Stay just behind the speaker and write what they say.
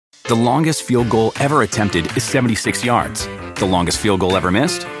The longest field goal ever attempted is 76 yards. The longest field goal ever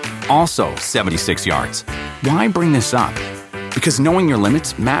missed? Also 76 yards. Why bring this up? Because knowing your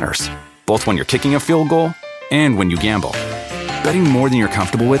limits matters, both when you're kicking a field goal and when you gamble. Betting more than you're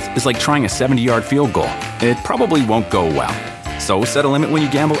comfortable with is like trying a 70-yard field goal. It probably won't go well. So set a limit when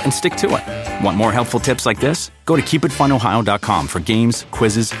you gamble and stick to it. Want more helpful tips like this? Go to keepitfunohio.com for games,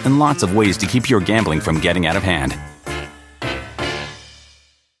 quizzes, and lots of ways to keep your gambling from getting out of hand.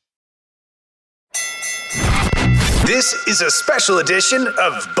 This is a special edition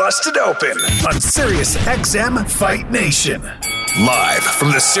of Busted Open on SiriusXM Fight Nation. Live from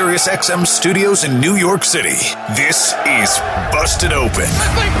the SiriusXM studios in New York City, this is Busted Open.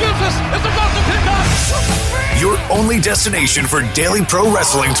 Big business is about to pick up. Your only destination for daily pro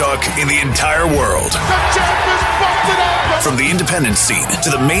wrestling talk in the entire world. The champ is busted open. From the independent scene to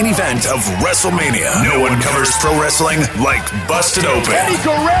the main event of WrestleMania, no one covers pro wrestling like Busted Open. Eddie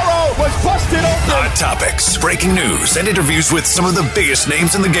Guerrero was busted open. Hot topics, breaking news, and interviews with some of the biggest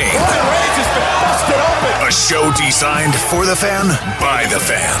names in the game. Roman Reigns has been busted open. A show designed for the fan, by the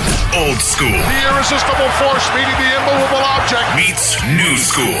fan. Old school The irresistible force meeting the immovable object. meets new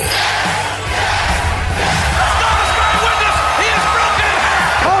school.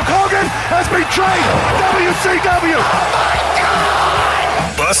 Hulk Hogan has betrayed WCW.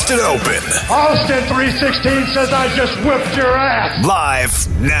 Busted Open. Austin 316 says I just whipped your ass.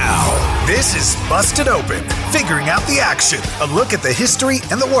 Live now. This is Busted Open, figuring out the action. A look at the history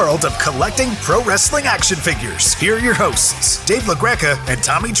and the world of collecting pro wrestling action figures. Here are your hosts, Dave LaGreca and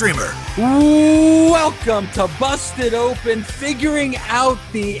Tommy Dreamer. Welcome to Busted Open, figuring out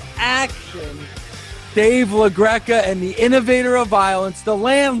the action. Dave LaGreca and the innovator of violence, the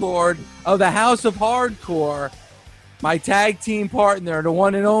landlord of the House of Hardcore, my tag team partner, the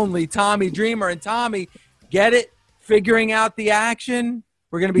one and only Tommy Dreamer. And Tommy, get it? Figuring out the action?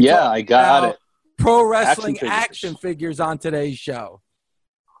 We're going to be talking about pro wrestling action figures on today's show.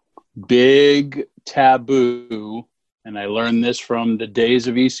 Big taboo, and I learned this from the days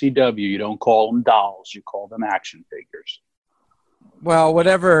of ECW. You don't call them dolls, you call them action figures. Well,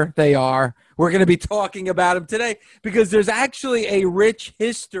 whatever they are, we're going to be talking about them today because there's actually a rich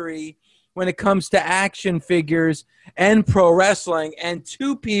history when it comes to action figures and pro wrestling, and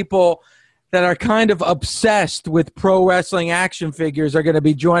two people that are kind of obsessed with pro wrestling action figures are going to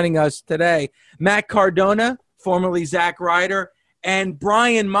be joining us today. Matt Cardona, formerly Zack Ryder, and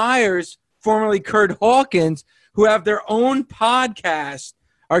Brian Myers, formerly Kurt Hawkins, who have their own podcast,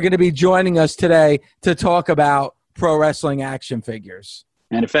 are going to be joining us today to talk about pro wrestling action figures.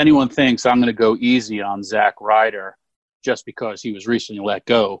 And if anyone thinks I'm going to go easy on Zack Ryder just because he was recently let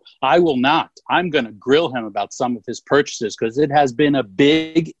go, I will not. I'm going to grill him about some of his purchases because it has been a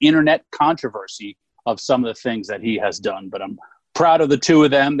big internet controversy of some of the things that he has done. But I'm proud of the two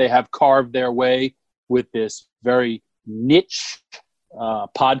of them. They have carved their way with this very niche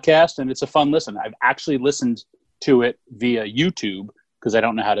podcast, and it's a fun listen. I've actually listened to it via YouTube because I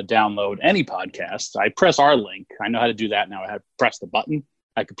don't know how to download any podcasts. I press our link. I know how to do that now. I have to press the button.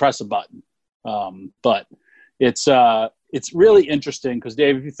 I could press a button. But it's really interesting because,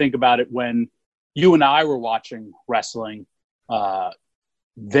 Dave, if you think about it, when you and I were watching wrestling,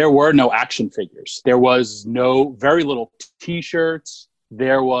 there were no action figures. There was very little T-shirts.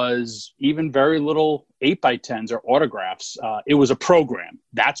 There was even very little 8x10s or autographs. It was a program.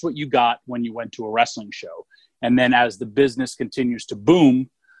 That's what you got when you went to a wrestling show. And then as the business continues to boom,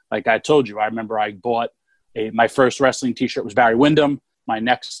 like I told you, I remember I bought my first wrestling T-shirt was Barry Windham. My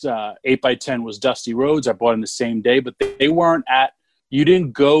next 8x10 was Dusty Rhodes. I bought them the same day, but they weren't you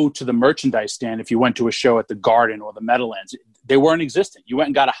didn't go to the merchandise stand if you went to a show at the Garden or the Meadowlands. They weren't existent. You went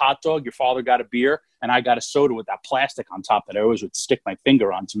and got a hot dog, your father got a beer, and I got a soda with that plastic on top that I always would stick my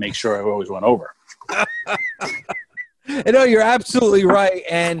finger on to make sure I always went over. No, you're absolutely right.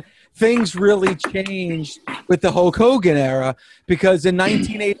 And things really changed with the Hulk Hogan era because in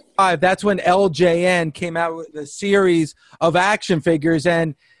 1985, that's when LJN came out with a series of action figures.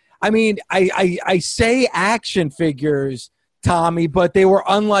 And I mean, I say action figures, Tommy, but they were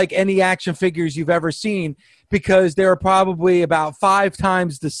unlike any action figures you've ever seen because they were probably about 5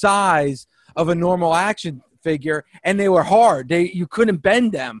 times the size of a normal action figure, and they were hard. You couldn't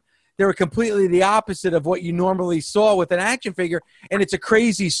bend them. They were completely the opposite of what you normally saw with an action figure. And it's a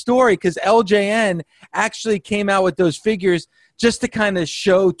crazy story because LJN actually came out with those figures just to kind of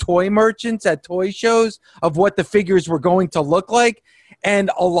show toy merchants at toy shows of what the figures were going to look like.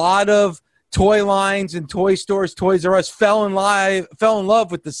 And a lot of toy lines and toy stores, Toys R Us, fell in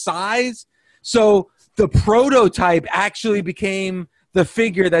love with the size. So the prototype actually became the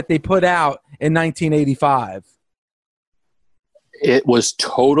figure that they put out in 1985. It was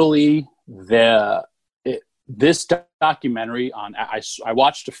totally this documentary on. I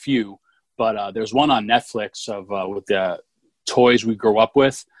watched a few, but there's one on Netflix of with the toys we grew up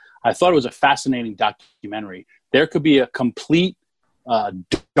with. I thought it was a fascinating documentary. There could be a complete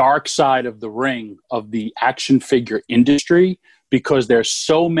dark side of the ring of the action figure industry because there's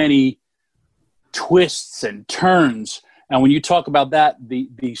so many twists and turns. And when you talk about that,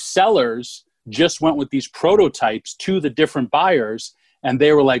 the sellers just went with these prototypes to the different buyers, and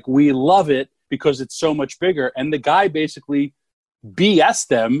they were like, we love it because it's so much bigger. And the guy basically BS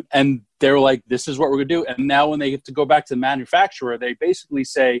them, and they're like, this is what we're going to do. And now when they have to go back to the manufacturer, they basically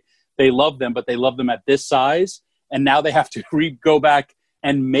say they love them, but they love them at this size. And now they have to go back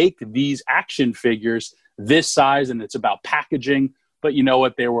and make these action figures this size, and it's about packaging. But you know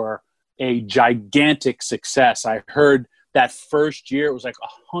what? They were a gigantic success. I heard that first year it was like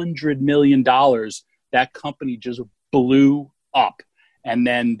 $100 million. That company just blew up. And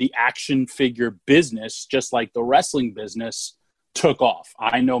then the action figure business, just like the wrestling business, took off.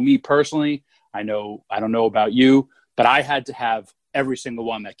 I know me personally. I don't know about you, but I had to have every single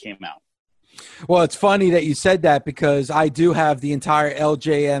one that came out. Well, it's funny that you said that because I do have the entire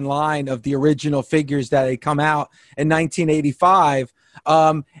LJN line of the original figures that had come out in 1985.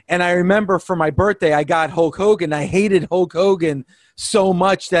 And I remember for my birthday, I got Hulk Hogan. I hated Hulk Hogan so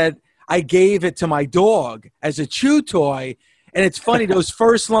much that I gave it to my dog as a chew toy. And it's funny, those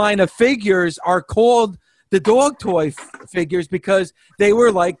first line of figures are called the dog toy figures because they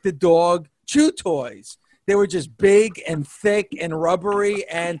were like the dog chew toys. They were just big and thick and rubbery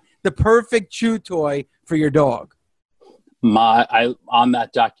and the perfect chew toy for your dog. On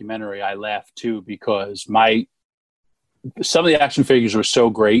that documentary, I laughed too because some of the action figures were so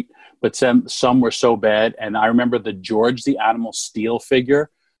great, but some were so bad. And I remember the George the Animal Steel figure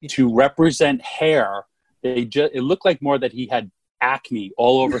to represent hair. It looked like more that he had acne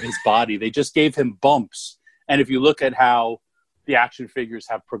all over his body. They just gave him bumps. And if you look at how the action figures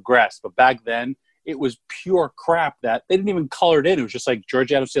have progressed, but back then it was pure crap that they didn't even color it in. It was just like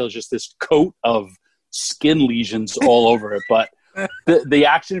George Adam Steel is just this coat of skin lesions all over it. But the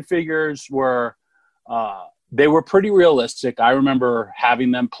action figures were they were pretty realistic. I remember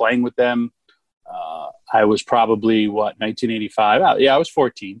having them, playing with them. I was probably 1985. Yeah, I was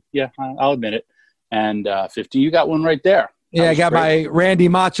 14. Yeah, I'll admit it. And 50. You got one right there. Yeah, I got my Randy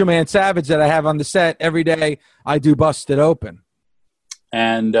Macho Man Savage that I have on the set every day. I do Bust It Open.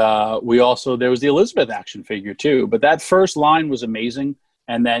 And there was the Elizabeth action figure too. But that first line was amazing.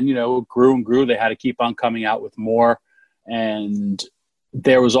 And then, it grew and grew. They had to keep on coming out with more. And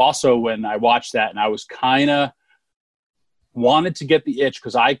there was also when I watched that and I was kind of wanted to get the itch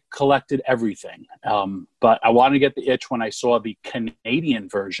because I collected everything. But I wanted to get the itch when I saw the Canadian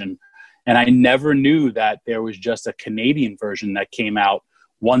version. And I never knew that there was just a Canadian version that came out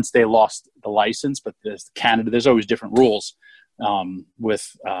once they lost the license. But there's always different rules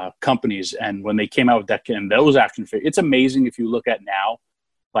with companies. And when they came out with that, and those action figures, it's amazing if you look at now,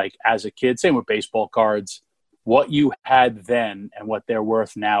 like as a kid, same with baseball cards, what you had then and what they're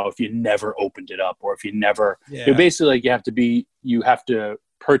worth now if you never opened it up or if you never basically like you have to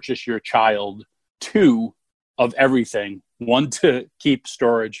purchase your child two of everything, one to keep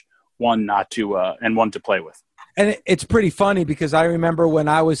storage, one not to and one to play with. And it's pretty funny because I remember when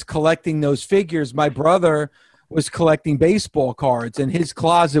I was collecting those figures, my brother was collecting baseball cards and his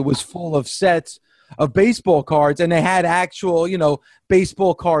closet was full of sets of baseball cards, and they had actual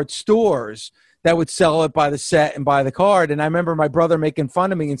baseball card stores that would sell it by the set and by the card. And I remember my brother making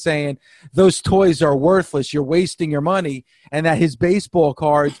fun of me and saying, those toys are worthless. You're wasting your money. And that his baseball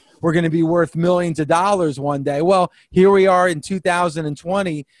cards were going to be worth millions of dollars one day. Well, here we are in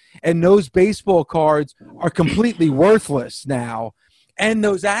 2020, and those baseball cards are completely worthless now. And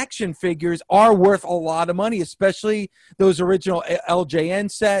those action figures are worth a lot of money, especially those original LJN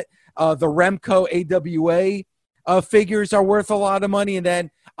set, the Remco AWA figures are worth a lot of money. And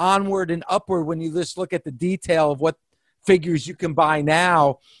then onward and upward when you just look at the detail of what figures you can buy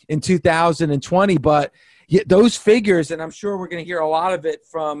now in 2020. But those figures, and I'm sure we're going to hear a lot of it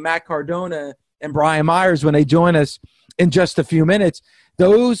from Matt Cardona and Brian Myers when they join us in just a few minutes,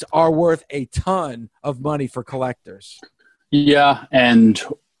 those are worth a ton of money for collectors. Yeah, and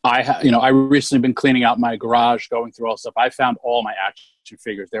I recently been cleaning out my garage, going through all stuff. I found all my action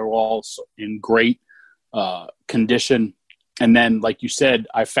figures. They were all in great condition. And then, like you said,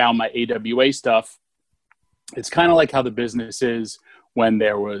 I found my AWA stuff. It's kind of like how the business is when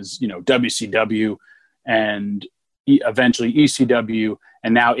there was, WCW and eventually ECW,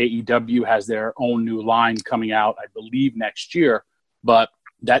 and now AEW has their own new line coming out, I believe, next year. But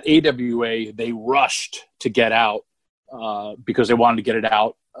that AWA, they rushed to get out because they wanted to get it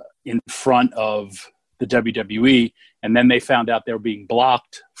out in front of the WWE. And then they found out they were being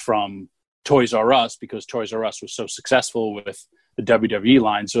blocked from Toys R Us because Toys R Us was so successful with the WWE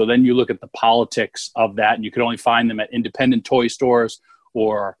line. So then you look at the politics of that, and you could only find them at independent toy stores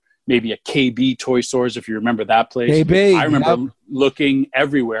or maybe a KB toy stores, if you remember that place. KB, I remember looking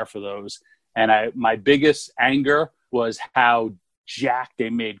everywhere for those. And my biggest anger was how jacked they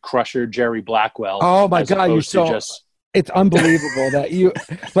made Crusher Jerry Blackwell. Oh my God, it's unbelievable that you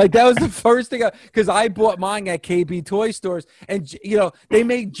like that was the first thing because I bought mine at KB toy stores, and they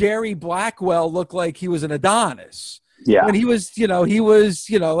made Jerry Blackwell look like he was an Adonis. Yeah, and he was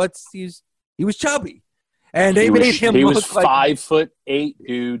chubby, and they made him. He look was like 5'8",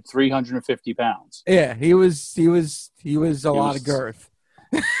 dude, 350 pounds. Yeah, he was a lot of girth.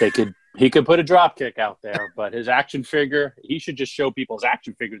 He could put a drop kick out there, but his action figure, he should just show people his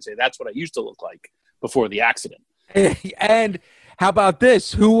action figure and say, that's what I used to look like before the accident. And how about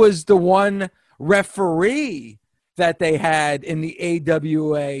this? Who was the one referee that they had in the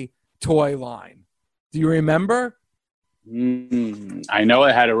AWA toy line? Do you remember? I know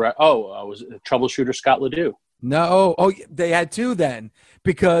it had was it Troubleshooter Scott Ledoux. No. Oh, they had two then,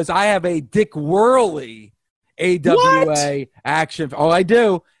 because I have a Dick Worley AWA action. Oh, I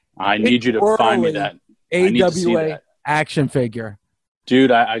do. I need you to find me that. AWA action figure.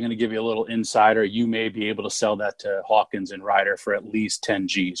 Dude, I'm going to give you a little insider. You may be able to sell that to Hawkins and Ryder for at least 10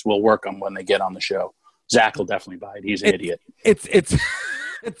 G's. We'll work them when they get on the show. Zach will definitely buy it. He's an idiot.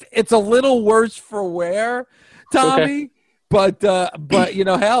 It's a little worse for wear, Tommy. Okay. But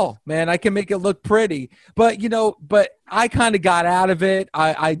hell, man, I can make it look pretty. But I kind of got out of it.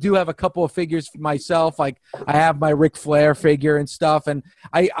 I do have a couple of figures for myself. Like I have my Ric Flair figure and stuff. And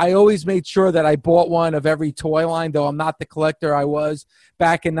I always made sure that I bought one of every toy line, though I'm not the collector I was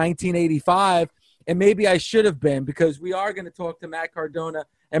back in 1985. And maybe I should have been, because we are going to talk to Matt Cardona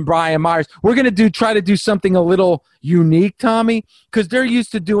and Brian Myers. We're going to try to do something a little unique, Tommy, because they're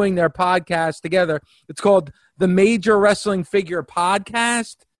used to doing their podcast together. It's called the Major Wrestling Figure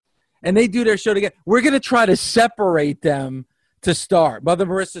Podcast, and they do their show together. We're going to try to separate them to start. Mother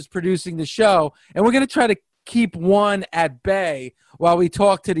Marissa's producing the show, and we're going to try to keep one at bay while we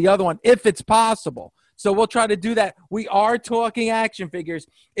talk to the other one, if it's possible. So we'll try to do that. We are talking action figures.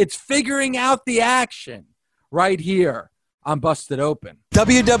 It's figuring out the action right here on Busted Open.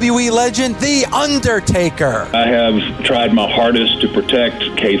 WWE legend, The Undertaker. I have tried my hardest to protect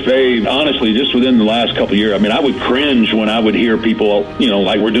kayfabe. Honestly, just within the last couple of years, I mean, I would cringe when I would hear people,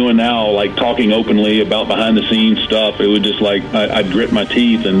 like we're doing now, like talking openly about behind-the-scenes stuff. It would just I'd grit my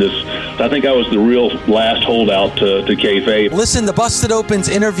teeth, and I think I was the real last holdout to kayfabe. Listen to Busted Open's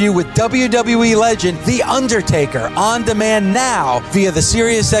interview with WWE legend, The Undertaker, on demand now via the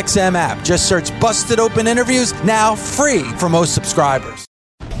SiriusXM app. Just search Busted Open interviews now, free for most subscribers.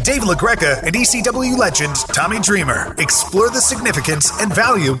 Dave LaGreca and ECW legend Tommy Dreamer explore the significance and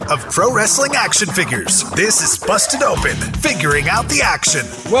value of pro wrestling action figures. This is Busted Open, figuring out the action.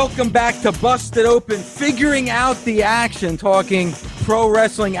 Welcome back to Busted Open, figuring out the action, talking pro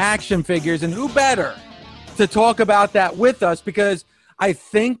wrestling action figures. And who better to talk about that with us, because I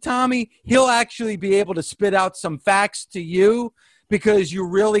think, Tommy, he'll actually be able to spit out some facts to you, because you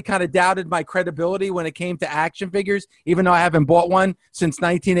really kind of doubted my credibility when it came to action figures, even though I haven't bought one since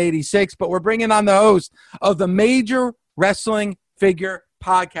 1986. But we're bringing on the host of the Major Wrestling Figure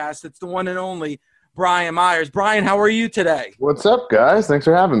Podcast. It's the one and only Brian Myers. Brian, how are you today? What's up, guys? Thanks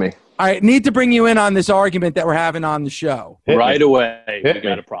for having me. I need to bring you in on this argument that we're having on the show. Right away, we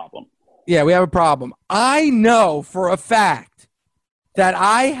got a problem. Yeah, we have a problem. I know for a fact that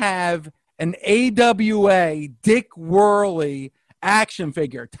I have an AWA Dick Worley action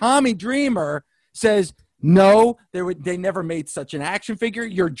figure. Tommy Dreamer says, no, they never made such an action figure.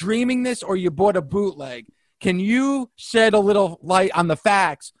 You're dreaming this, or you bought a bootleg. Can you shed a little light on the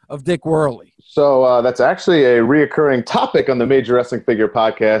facts of Dick Worley? So that's actually a reoccurring topic on the Major Wrestling Figure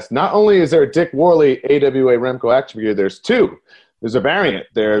Podcast. Not only is there a Dick Worley AWA Remco action figure, there's two. There's a variant.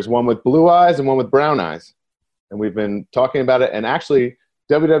 There's one with blue eyes and one with brown eyes. And we've been talking about it. And actually,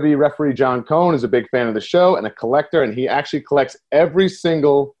 WWE referee John Cone is a big fan of the show and a collector, and he actually collects every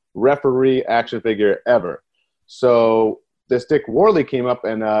single referee action figure ever. So this Dick Worley came up,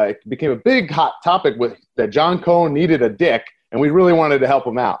 and it became a big hot topic that John Cone needed a dick, and we really wanted to help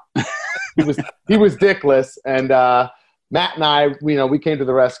him out. he was dickless, and Matt and I, we came to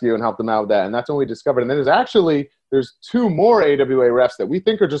the rescue and helped him out with that, and that's when we discovered. And then there's two more AWA refs that we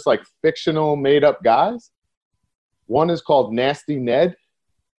think are just like fictional, made-up guys. One is called Nasty Ned.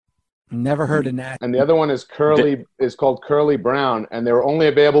 Never heard of that. And the other one is called Curly Brown, and they were only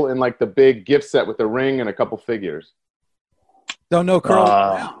available in like the big gift set with the ring and a couple figures. Don't know Curly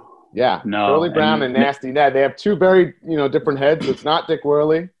Brown. Yeah, No, Curly Brown and Nasty Ned. They have two very different heads. It's not Dick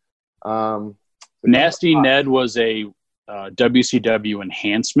Worley. Nasty Ned was a WCW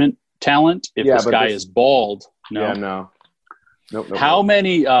enhancement talent. If this guy is bald, no. Yeah, no. Nope. How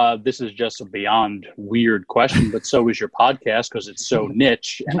many? This is just a beyond weird question, but so is your podcast because it's so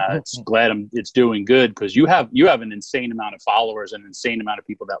niche, and it's glad it's doing good because you have an insane amount of followers and an insane amount of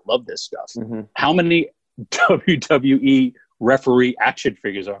people that love this stuff. Mm-hmm. How many WWE referee action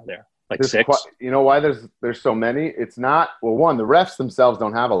figures are there? Like there's 6? You know why there's so many? It's not one. The refs themselves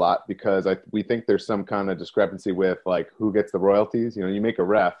don't have a lot because we think there's some kind of discrepancy with like who gets the royalties. You make a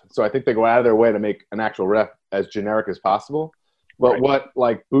ref, so I think they go out of their way to make an actual ref as generic as possible. But what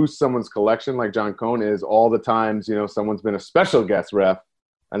like boosts someone's collection, like John Cone, is all the times someone's been a special guest ref,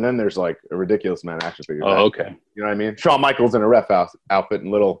 and then there's like a ridiculous amount of action figures. Oh, okay. You know what I mean? Shawn Michaels in a ref outfit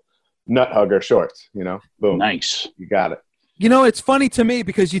and little nut hugger shorts. Boom. Nice. You got it. It's funny to me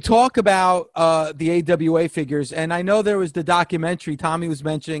because you talk about the AWA figures, and I know there was the documentary. Tommy was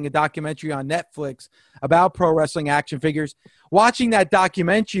mentioning a documentary on Netflix about pro wrestling action figures. Watching that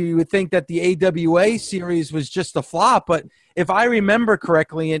documentary, you would think that the AWA series was just a flop, but if I remember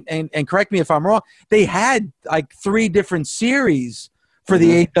correctly, and correct me if I'm wrong, they had like 3 different series for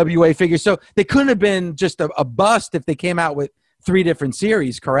the AWA figures, so they couldn't have been just a bust if they came out with 3 different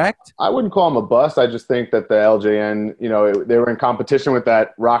series, correct? I wouldn't call them a bust. I just think that the LJN, they were in competition with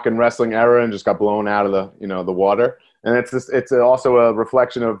that rock and wrestling era and just got blown out of the water. And it's also a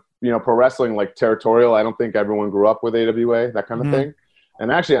reflection of, pro wrestling, like territorial. I don't think everyone grew up with AWA, that kind of thing.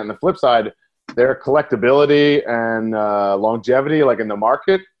 And actually on the flip side, their collectability and longevity, like in the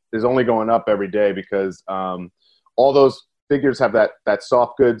market, is only going up every day because all those figures have that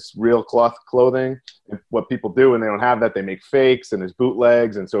soft goods, real cloth clothing. And what people do when they don't have that, they make fakes and there's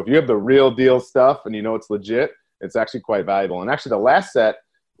bootlegs. And so if you have the real deal stuff and it's legit, it's actually quite valuable. And actually the last set,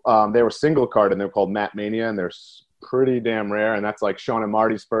 they were single card and they're called Matt Mania and they're pretty damn rare. And that's like Sean and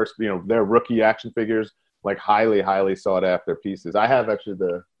Marty's first, their rookie action figures, like highly, highly sought after pieces. I have actually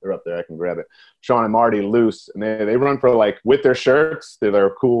they're up there. I can grab it. Sean and Marty loose. And they run for like, with their shirts,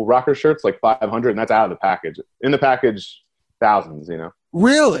 they're cool rocker shirts, like 500. And that's out of the package. In the package, thousands,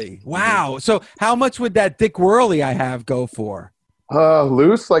 Really? Wow. So how much would that Dick Worley I have go for?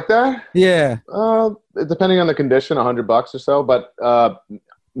 Loose like that? Yeah. Depending on the condition, $100 or so. But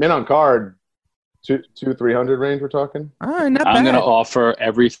mint on card, 200-300 range. We're talking. All right, not I'm bad. going to offer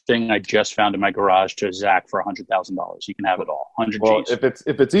everything I just found in my garage to Zach for $100,000. You can have it all. 100 well, G's.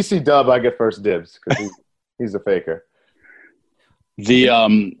 If it's EC Dub, I get first dibs because he's a faker. We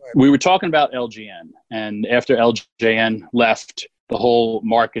were talking about LJN, and after LJN left, the whole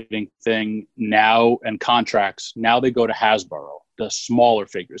marketing thing now and contracts, now they go to Hasbro, the smaller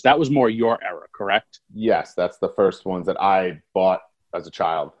figures. That was more your era, correct? Yes, that's the first ones that I bought as a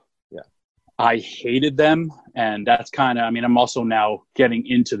child. Yeah. I hated them, and that's kind of, I'm also now getting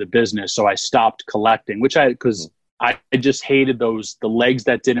into the business, so I stopped collecting, because I just hated the legs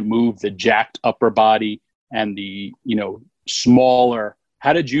that didn't move, the jacked upper body, and the, smaller.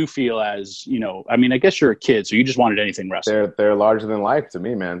 How did you feel as, I guess you're a kid, so you just wanted anything wrestling. They're larger than life to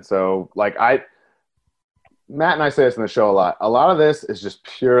me, man. So like Matt and I say this in the show a lot. A lot of this is just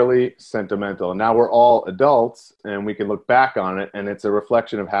purely sentimental. And now we're all adults and we can look back on it and it's a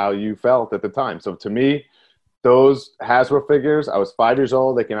reflection of how you felt at the time. So to me, those Hasbro figures, I was 5 years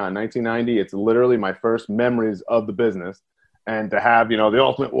old. They came out in 1990. It's literally my first memories of the business. And to have, the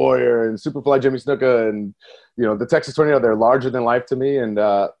Ultimate Warrior and Superfly Jimmy Snuka and, the Texas Tornado, they're larger than life to me. And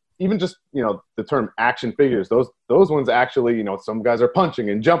even just, the term action figures, those ones actually, some guys are punching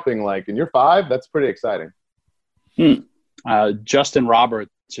and jumping and you're 5, that's pretty exciting. Justin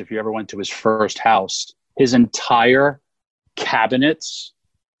Roberts, if you ever went to his first house, his entire cabinets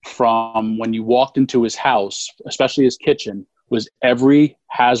from when you walked into his house, especially his kitchen, was every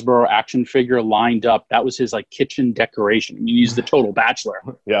Hasbro action figure lined up. That was his kitchen decoration. He's the total bachelor.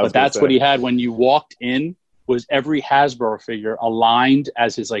 Yeah, but that's what he had when you walked in, was every Hasbro figure aligned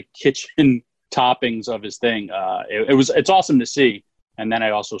as his kitchen toppings of his thing. It's awesome to see. And then I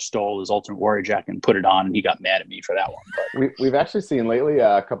also stole his Ultimate Warrior jacket and put it on, and he got mad at me for that one. But we've actually seen lately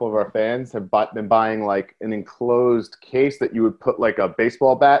a couple of our fans have been buying an enclosed case that you would put a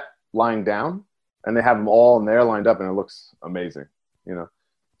baseball bat lying down, and they have them all in there lined up, and it looks amazing.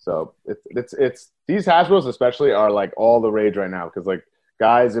 So it's these Hasbros especially are all the rage right now because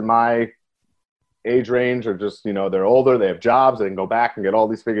guys in my age range are just they're older, they have jobs, they can go back and get all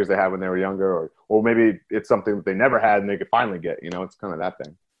these figures they had when they were younger, or maybe it's something that they never had and they could finally get. It's kind of that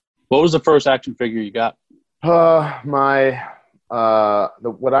thing. What was the first action figure you got? I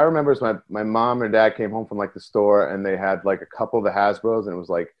what I remember is my mom and dad came home from like the store and they had like a couple of the Hasbros, and it was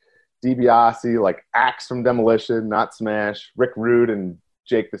like DiBiase, like Axe from Demolition, not Smash, Rick Rude, and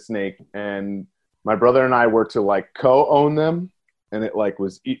Jake the Snake. And my brother and I were to like co-own them, and it like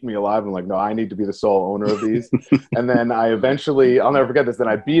was eating me alive. I'm like, no, I need to be the sole owner of these. And then I eventually, I'll never forget this, then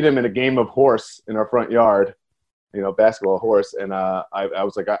I beat him in a game of horse in our front yard, you know, basketball horse. And I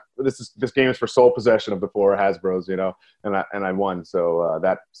was like, this game is for sole possession of the 4 Hasbros, you know, and I won. So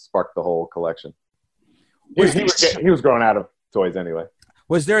that sparked the whole collection. He was growing out of toys anyway.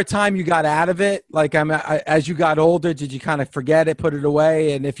 Was there a time you got out of it? Like, as you got older, did you kind of forget it, put it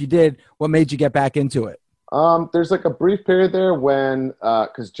away? And if you did, what made you get back into it? There's like a brief period there when,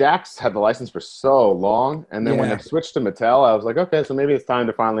 because Jakks had the license for so long, and then when I switched to Mattel, I was like, okay, so maybe it's time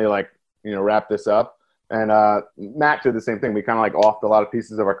to finally like, you know, wrap this up. And Matt did the same thing. We kind of like offed a lot of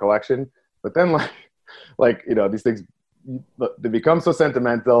pieces of our collection, but then like you know, these things, they become so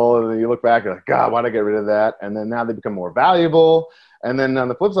sentimental, and then you look back, you're like, God, why'd I get rid of that? And then now they become more valuable. And then on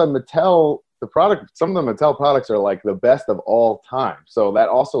the flip side, Mattel, some of the Mattel products are like the best of all time. So that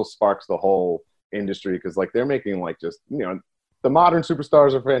also sparks the whole industry, because like they're making like just, you know, the modern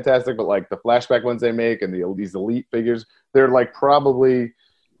superstars are fantastic, but like the flashback ones they make and these elite figures, they're like probably,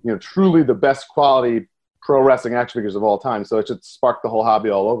 you know, truly the best quality pro wrestling action figures of all time. So it should spark the whole hobby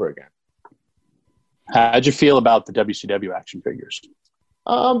all over again. How'd you feel about the WCW action figures?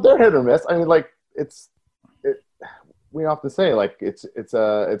 They're hit or miss. I mean, like we often say like it's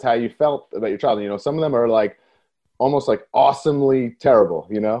how you felt about your child. You know, some of them are like almost like awesomely terrible.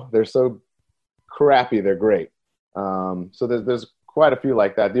 You know, they're so crappy, they're great. So there's quite a few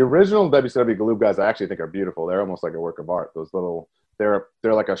like that. The original WCW Galoob guys I actually think are beautiful. They're almost like a work of art. Those little they're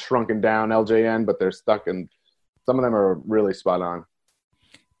like a shrunken down LJN, but they're stuck in. Some of them are really spot on.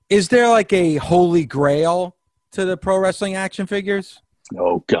 Is there like a holy grail to the pro wrestling action figures?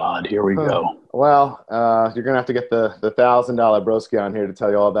 Oh God, here we go. Well, you're gonna have to get the $1,000 broski on here to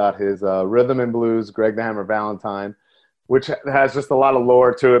tell you all about his Rhythm and Blues Greg the Hammer Valentine, which has just a lot of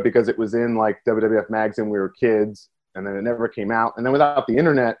lore to it because it was in like WWF Magazine when we were kids, and then it never came out. And then without the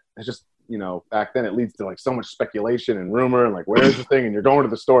internet, it's just, you know, back then it leads to like so much speculation and rumor and like, where's the thing? And you're going to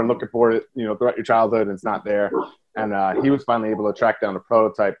the store and looking for it, you know, throughout your childhood, and it's not there. And he was finally able to track down a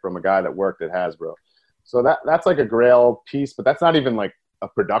prototype from a guy that worked at Hasbro. So that's like a grail piece, but that's not even like a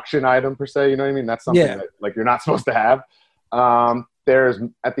production item per se. You know what I mean? That's something that like you're not supposed to have. There's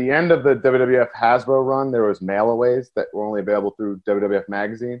at the end of the WWF Hasbro run, there was mailaways that were only available through WWF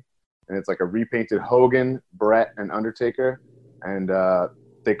Magazine, and it's like a repainted Hogan, Brett, and Undertaker, and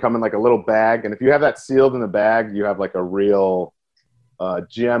they come in like a little bag. And if you have that sealed in the bag, you have like a real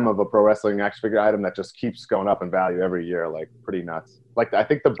gem of a pro wrestling action figure item that just keeps going up in value every year, like pretty nuts. Like I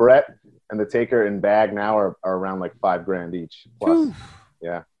think the Brett and the Taker in bag now are around like $5,000 each. Plus,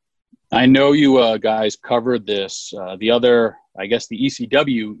 yeah. I know you guys covered this. The other, I guess, the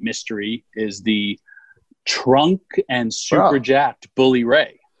ECW mystery is the trunk and super jacked Bully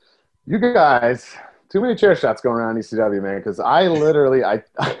Ray. You guys, too many chair shots going around ECW, man. Because I literally,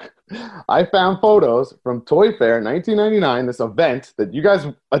 I found photos from Toy Fair 1999, this event that you guys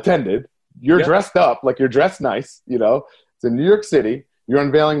attended. You're dressed up, like you're dressed nice, you know. It's in New York City. You're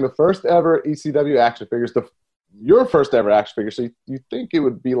unveiling the first ever ECW action figures, your first ever action figure. So you think it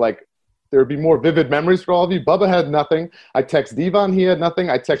would be like, there would be more vivid memories for all of you. Bubba had nothing. I text Devon, he had nothing.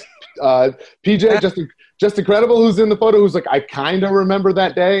 I text PJ, just Incredible, who's in the photo, who's like, I kind of remember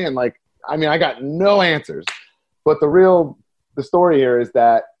that day. And like, I mean, I got no answers. But the story here is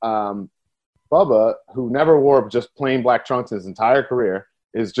that Bubba, who never wore just plain black trunks his entire career,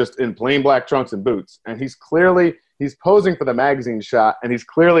 is just in plain black trunks and boots. And he's posing for the magazine shot, and he's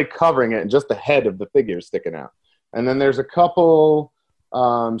clearly covering it, and just the head of the figure is sticking out. And then there's a couple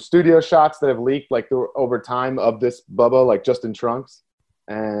studio shots that have leaked like over time of this Bubba, like just in trunks.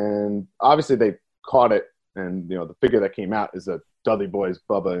 And obviously they caught it, and, you know, the figure that came out is a Dudley Boy's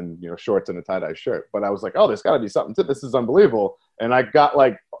Bubba in, you know, shorts and a tie-dye shirt. But I was like, oh, there's got to be something to this. Is unbelievable. And I got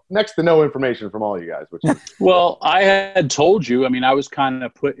like next to no information from all you guys. Which is well, I had told you, I mean, I was kind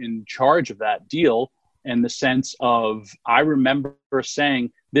of put in charge of that deal in the sense of, I remember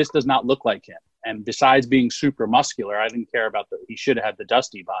saying, this does not look like him. And besides being super muscular, I didn't care about he should have had the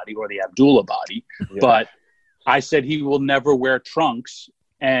Dusty body or the Abdullah body. Yeah. But I said he will never wear trunks.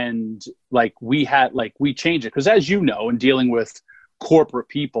 And like we changed it. Because as you know, in dealing with corporate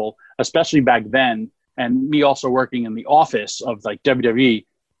people, especially back then, and me also working in the office of like WWE,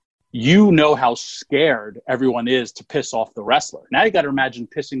 you know how scared everyone is to piss off the wrestler. Now you got to imagine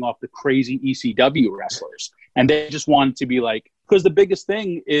pissing off the crazy ECW wrestlers. And they just want to be like, because the biggest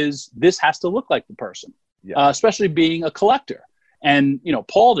thing is this has to look like the person, especially being a collector. And,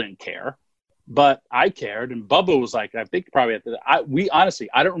 Paul didn't care, but I cared. And Bubba was like, I think probably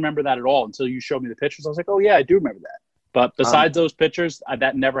I don't remember that at all until you showed me the pictures. I was like, oh yeah, I do remember that. But besides those pictures,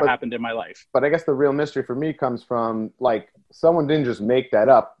 that never happened in my life. But I guess the real mystery for me comes from, like, someone didn't just make that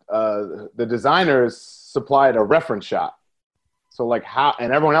up. The designers supplied a reference shot. So, like, how –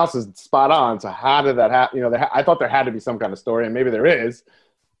 and everyone else is spot on. So how did that happen? I thought there had to be some kind of story, and maybe there is.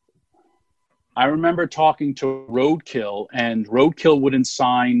 I remember talking to Roadkill, and Roadkill wouldn't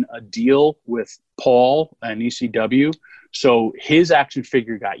sign a deal with Paul and ECW. So his action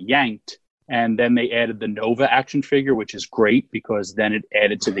figure got yanked. And then they added the Nova action figure, which is great because then it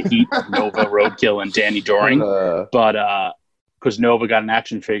added to the heat of Nova, Roadkill, and Danny Doring. But because Nova got an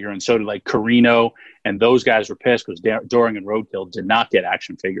action figure, and so did like Carino, and those guys were pissed because Doring and Roadkill did not get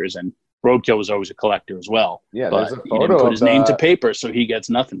action figures, and Roadkill was always a collector as well. Yeah, but there's a he photo didn't put his of name to paper, so he gets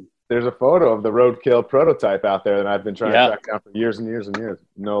nothing. There's a photo of the Roadkill prototype out there that I've been trying to track down for years and years and years.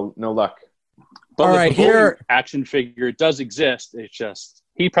 No luck. But all right, here action figure, it does exist. It's just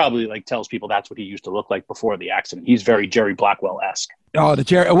he probably tells people that's what he used to look like before the accident. He's very Jerry Blackwell-esque. Oh,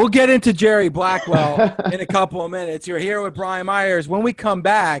 we'll get into Jerry Blackwell in a couple of minutes. You're here with Brian Myers. When we come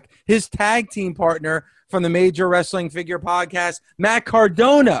back, his tag team partner from the Major Wrestling Figure Podcast, Matt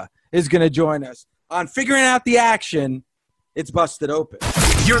Cardona, is going to join us on Figuring Out the Action. It's Busted Open.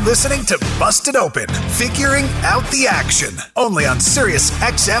 You're listening to Busted Open, Figuring Out the Action, only on Sirius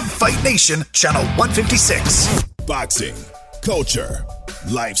XM Fight Nation, Channel 156. Boxing, culture,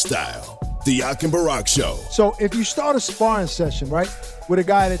 lifestyle. The Yak and Barack Show. So if you start a sparring session, right, with a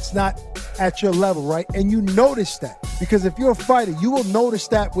guy that's not at your level, right, and you notice that, because if you're a fighter, you will notice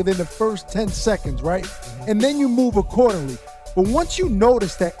that within the first 10 seconds, right? And then you move accordingly. But once you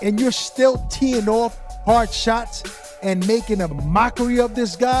notice that and you're still teeing off hard shots and making a mockery of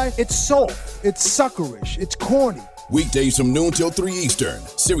this guy, it's soft, it's suckerish, it's corny. Weekdays from noon till 3 Eastern.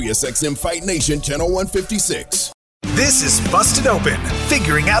 Sirius XM Fight Nation, Channel 156. This is Busted Open,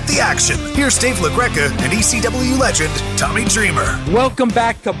 Figuring Out the Action. Here's Dave LaGreca and ECW legend Tommy Dreamer. Welcome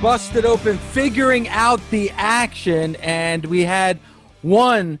back to Busted Open, Figuring Out the Action. And we had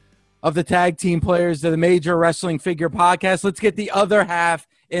one of the tag team players of the Major Wrestling Figure Podcast. Let's get the other half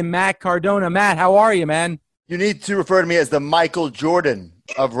in Matt Cardona. Matt, how are you, man? You need to refer to me as the Michael Jordan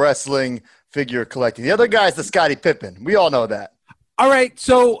of wrestling figure collecting. The other guy's the Scottie Pippen. We all know that. All right,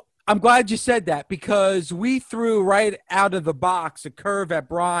 so I'm glad you said that because we threw right out of the box a curve at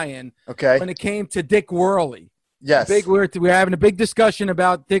Brian when it came to Dick Worley. Yes. We're having a big discussion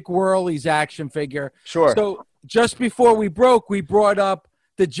about Dick Worley's action figure. Sure. So just before we broke, we brought up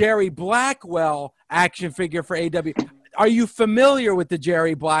the Jerry Blackwell action figure for AW. Are you familiar with the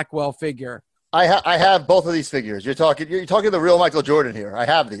Jerry Blackwell figure? I have both of these figures. You're talking the real Michael Jordan here. I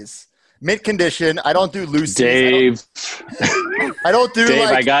have these. Mint condition. I don't do loose. Dave. I don't do Dave,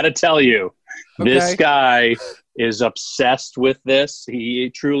 I got to tell you, this guy is obsessed with this.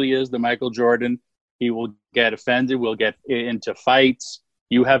 He truly is the Michael Jordan. He will get offended. We'll get into fights.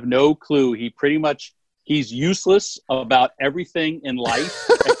 You have no clue. He's useless about everything in life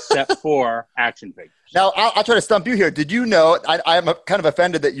except for action figures. Now, I'll try to stump you here. Did you know, I'm kind of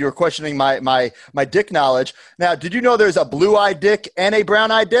offended that you're questioning my Dick knowledge. Now, did you know there's a blue-eyed Dick and a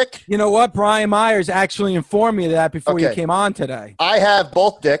brown-eyed Dick? You know what? Brian Myers actually informed me of that before you came on today. I have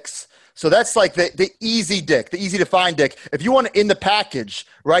both Dicks. So that's like the easy Dick, the easy-to-find Dick. If you want in the package,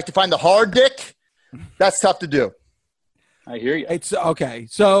 right, to find the hard Dick, that's tough to do. I hear you. It's okay.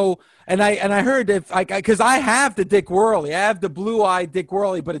 So, and I heard because I have the Dick Worley. I have the blue-eyed Dick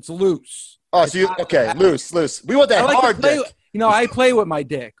Worley, but it's loose. Oh, so loose. We want that hard Dick. I play with my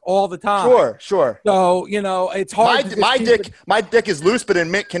dick all the time. Sure. So, it's hard. My dick is loose, but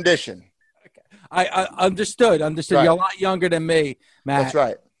in mint condition. I understood. Right. You're a lot younger than me, Matt. That's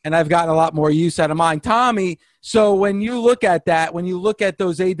right. And I've gotten a lot more use out of mine. Tommy, so when you look at that, when you look at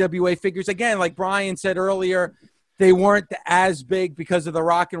those AWA figures, again, like Brian said earlier, they weren't as big because of the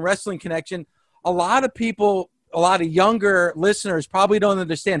rock and wrestling connection. A lot of people, a lot of younger listeners probably don't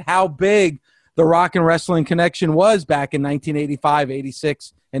understand how big the rock and wrestling connection was back in 1985,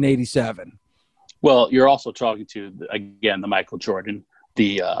 86, and 87. Well, you're also talking to, again, the Michael Jordan,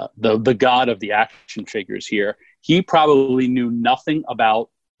 the god of the action figures here. He probably knew nothing about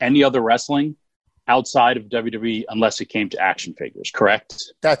any other wrestling outside of WWE unless it came to action figures,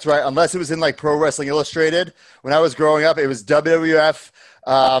 correct? That's right. Unless it was in like Pro Wrestling Illustrated. When I was growing up, it was WWF.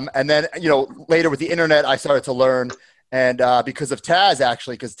 And then, later with the internet, I started to learn. And because of Taz,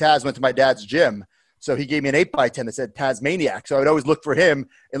 actually, because Taz went to my dad's gym. So he gave me an 8x10 that said Tazmaniac. So I would always look for him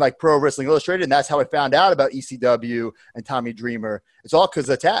in like Pro Wrestling Illustrated. And that's how I found out about ECW and Tommy Dreamer. It's all because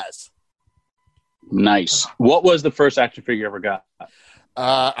of Taz. Nice. What was the first action figure you ever got?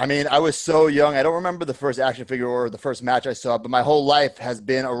 I mean, I was so young. I don't remember the first action figure or the first match I saw, but my whole life has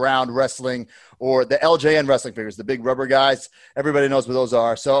been around wrestling or the LJN wrestling figures, the big rubber guys. Everybody knows what those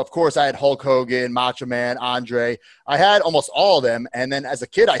are. So, of course, I had Hulk Hogan, Macho Man, Andre. I had almost all of them. And then as a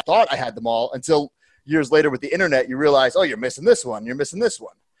kid, I thought I had them all until years later with the internet, you realize, oh, you're missing this one. You're missing this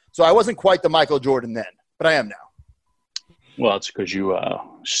one. So I wasn't quite the Michael Jordan then, but I am now. Well, it's because you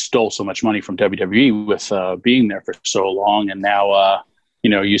stole so much money from WWE with being there for so long. And now,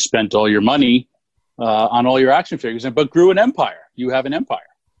 you spent all your money on all your action figures, but grew an empire. You have an empire.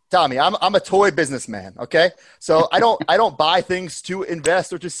 Tommy, I'm a toy businessman, okay? So I don't buy things to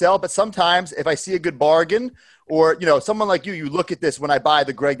invest or to sell, but sometimes if I see a good bargain or, someone like you look at this when I buy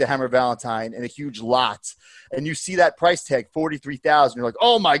the Greg the Hammer Valentine in a huge lot and you see that price tag, $43,000. You're like,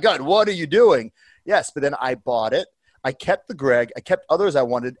 oh, my God, what are you doing? Yes, but then I bought it. I kept the Greg. I kept others I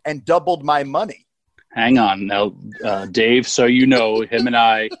wanted and doubled my money. Hang on now, Dave. So him and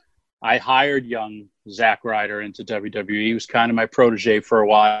I hired young Zack Ryder into WWE. He was kind of my protege for a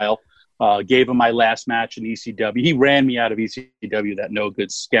while. Gave him my last match in ECW. He ran me out of ECW, that no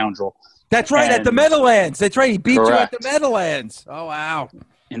good scoundrel. That's right, at the Meadowlands. That's right. He beat Correct. you at the Meadowlands. Oh, wow.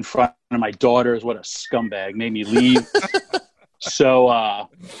 In front of my daughters. What a scumbag. Made me leave. So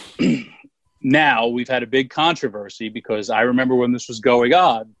now we've had a big controversy because I remember when this was going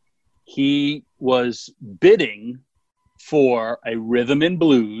on, he was bidding for a Rhythm and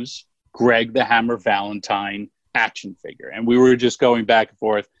Blues Greg the Hammer Valentine action figure. And we were just going back and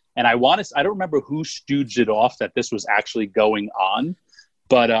forth. And I don't remember who stooged it off that this was actually going on.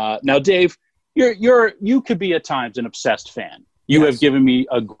 But now, Dave, you could be at times an obsessed fan. You have given me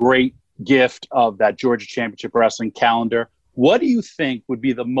a great gift of that Georgia Championship Wrestling calendar. What do you think would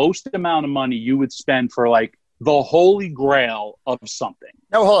be the most amount of money you would spend for like the holy grail of something?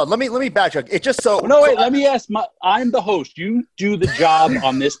 No, hold on. Let me backtrack. It just so no wait. Let me ask. I'm the host. You do the job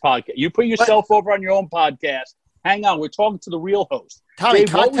on this podcast. You put yourself over on your own podcast. Hang on. We're talking to the real host. Tommy, Dave,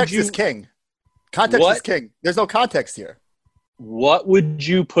 context is king. Context is king. There's no context here. What would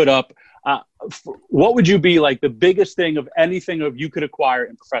you put up? What would you be like the biggest thing of anything of you could acquire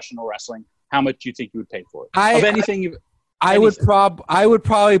in professional wrestling? How much do you think you would pay for it? Of anything I would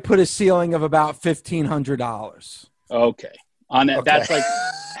probably put a ceiling of about $1,500. Okay. On it, that's like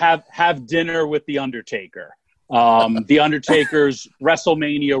have dinner with the Undertaker. The Undertaker's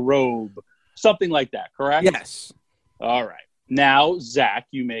WrestleMania robe, something like that. Correct? Yes. All right. Now, Zach,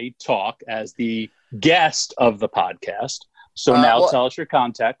 you may talk as the guest of the podcast. So now tell us your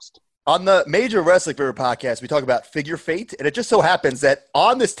context. On the Major Wrestling Figure podcast, we talk about figure fate, and it just so happens that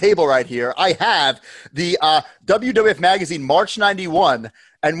on this table right here, I have the WWF Magazine March 91,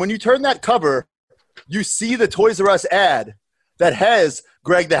 and when you turn that cover, you see the Toys R Us ad that has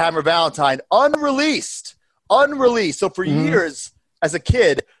Greg the Hammer Valentine unreleased. So for years, as a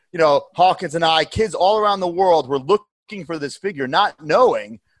kid, Hawkins and I, kids all around the world were looking for this figure, not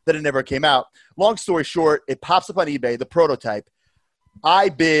knowing that it never came out. Long story short, it pops up on eBay, the prototype. I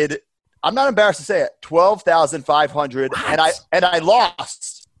bid, I'm not embarrassed to say it, $12,500, and I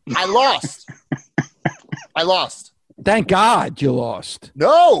lost. I lost. Thank God you lost.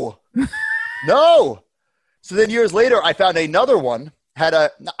 No. So then years later, I found another one. I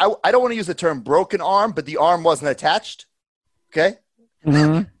don't want to use the term broken arm, but the arm wasn't attached. Okay.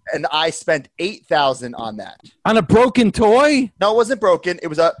 Mm-hmm. And I spent $8,000 on that. On a broken toy? No, it wasn't broken. It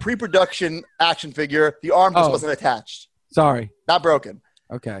was a pre-production action figure. The arm just wasn't attached. Sorry. Not broken.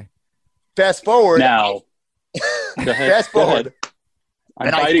 Okay. Fast forward. Now. Go ahead. Fast forward.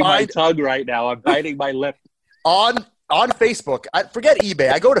 I'm biting my tongue right now. I'm biting my lip. On Facebook, forget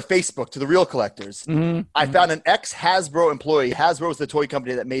eBay. I go to Facebook, to the Real Collectors. Mm-hmm. I found an ex-Hasbro employee. Hasbro is the toy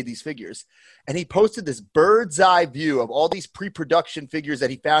company that made these figures. And he posted this bird's eye view of all these pre-production figures that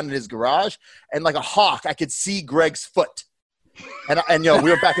he found in his garage. And like a hawk, I could see Greg's foot. And we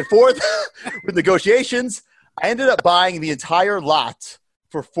went back and forth with negotiations. I ended up buying the entire lot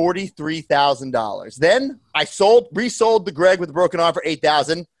for $43,000. Then I resold the Greg with the broken arm for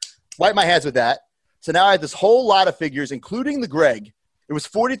 $8,000. Wiped my hands with that. So now I have this whole lot of figures, including the Greg. It was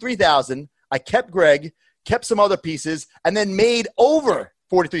 $43,000. I kept Greg, kept some other pieces, and then made over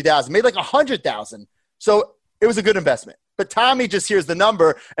 $43,000. Made like $100,000. So it was a good investment. But Tommy just hears the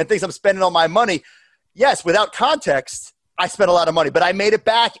number and thinks I'm spending all my money. Yes, without context, I spent a lot of money, but I made it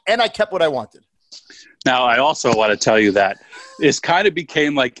back and I kept what I wanted. Now, I also want to tell you that this kind of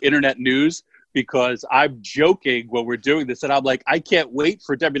became like internet news because I'm joking when we're doing this, and I'm like, I can't wait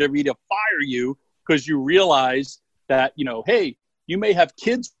for WWE to fire you because you realize that, hey, you may have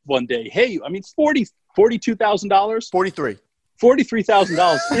kids one day. Hey, I mean, $42,000? 43.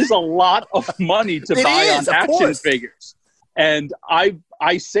 $43,000 is a lot of money to buy on action figures. And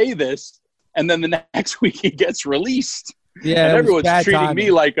I say this, and then the next week he gets released. Yeah, and everyone's treating timing.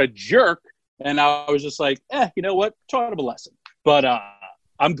 me like a jerk. And I was just like, you know what? Taught him a lesson. But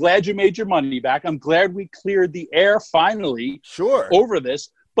I'm glad you made your money back. I'm glad we cleared the air finally over this.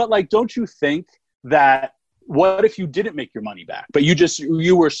 But, like, don't you think that what if you didn't make your money back? But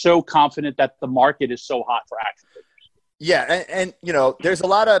you were so confident that the market is so hot for action figures. Yeah, and you know, there's a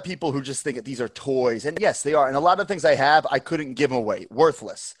lot of people who just think that these are toys. And yes, they are. And a lot of things I have, I couldn't give them away.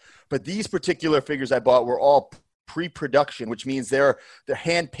 Worthless. But these particular figures I bought were all pre-production, which means they're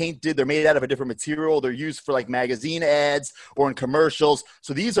hand painted, they're made out of a different material, they're used for like magazine ads or in commercials.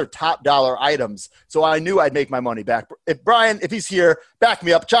 So these are top dollar items. So I knew I'd make my money back. If Brian, if he's here, back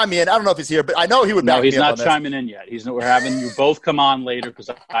me up, chime me in. I don't know if he's here, but I know he would back me up. No, he's not chiming in yet. We're having you both come on later because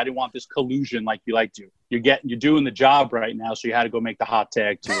I didn't want this collusion like you like to. You're doing the job right now, so you had to go make the hot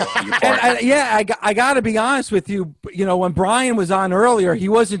tag to your partner. I got to be honest with you. You know, when Brian was on earlier, he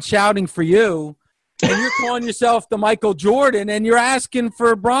wasn't shouting for you. And you're calling yourself the Michael Jordan, and you're asking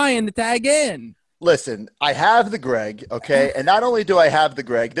for Brian to tag in. Listen, I have the Greg, okay? And not only do I have the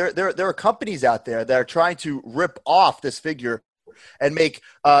Greg, there are companies out there that are trying to rip off this figure and make,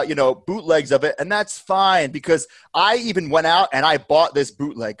 bootlegs of it. And that's fine because I even went out and I bought this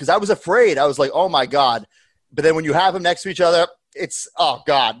bootleg because I was afraid. I was like, oh, my God. But then when you have them next to each other, it's, oh,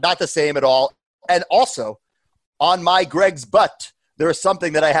 God, not the same at all. And also, on my Greg's butt, there is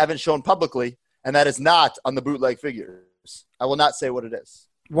something that I haven't shown publicly. And that is not on the bootleg figures. I will not say what it is.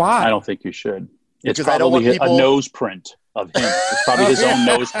 Why? I don't think you should. It's Because probably I don't want people... a nose print of him. It's probably his own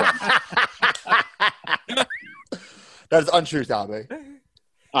nose print. That is untrue, Tommy.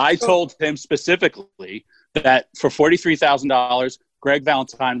 I told him specifically that for $43,000, Greg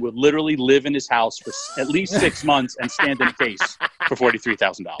Valentine would literally live in his house for at least 6 months and stand in a case for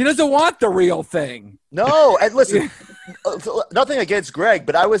 $43,000. He doesn't want the real thing. No, and listen, nothing against Greg,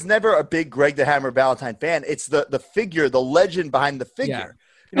 but I was never a big Greg the Hammer Valentine fan. It's the figure, the legend behind the figure.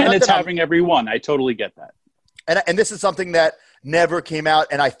 Yeah. You know, and it's having every one. I totally get that. And this is something that never came out,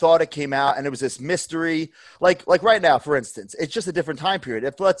 and I thought it came out, and it was this mystery. Like right now, for instance, it's just a different time period.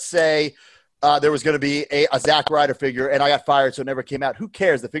 If, let's say, there was going to be a Zack Ryder figure, and I got fired, so it never came out. Who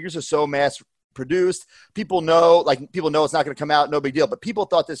cares? The figures are so mass-produced. People know it's not going to come out, no big deal. But people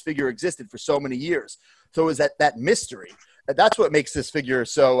thought this figure existed for so many years. So it was that mystery. That's what makes this figure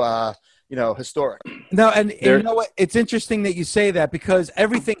so historic. No, and you know what? It's interesting that you say that because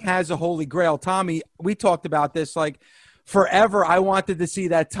everything has a holy grail. Tommy, we talked about this. Like, forever, I wanted to see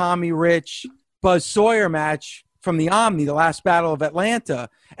that Tommy Rich Buzz Sawyer match from the Omni, the last Battle of Atlanta.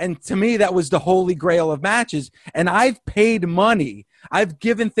 And to me, that was the holy grail of matches. And I've paid money. I've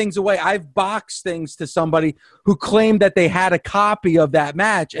given things away. I've boxed things to somebody who claimed that they had a copy of that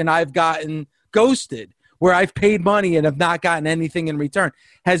match, and I've gotten ghosted, where I've paid money and have not gotten anything in return.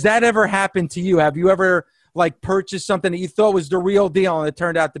 Has that ever happened to you? Have you ever purchased something that you thought was the real deal and it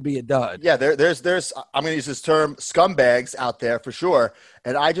turned out to be a dud? Yeah, there's I'm going to use this term, scumbags out there for sure.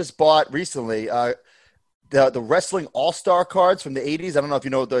 And I just bought recently the Wrestling All-Star cards from the 80s. I don't know if you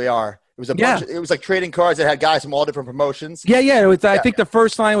know what they are. It was it was like trading cards that had guys from all different promotions. Yeah. I think the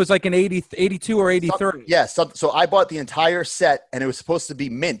first line was like an 82 or 83. So I bought the entire set, and it was supposed to be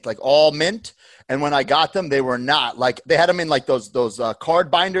mint, like all mint. And when I got them, they were not. Like, they had them in like those card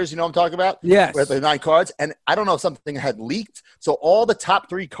binders, you know what I'm talking about? Yes. With the 9 cards. And I don't know if something had leaked. So all the top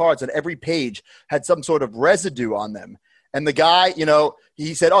 3 cards on every page had some sort of residue on them. And the guy,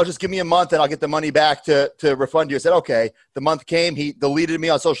 he said, oh, just give me a month and I'll get the money back to refund you. I said, okay. The month came. He deleted me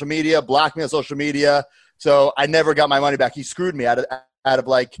on social media, blocked me on social media. So I never got my money back. He screwed me out of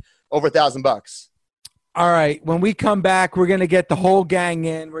like over $1,000. All right. When we come back, we're going to get the whole gang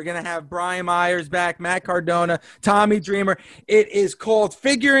in. We're going to have Brian Myers back, Matt Cardona, Tommy Dreamer. It is called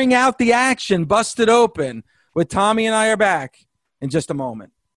Figuring Out the Action, Busted Open, with Tommy and I are back in just a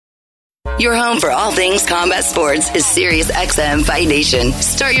moment. Your home for all things combat sports is SiriusXM Fight Nation.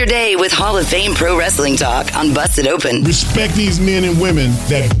 Start your day with Hall of Fame Pro Wrestling Talk on Busted Open. Respect these men and women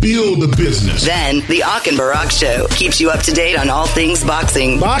that build the business. Then, the Ak and Barak Show keeps you up to date on all things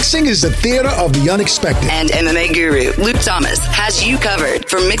boxing. Boxing is the theater of the unexpected. And MMA guru Luke Thomas has you covered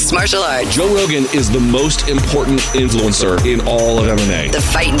for mixed martial arts. Joe Rogan is the most important influencer in all of MMA. The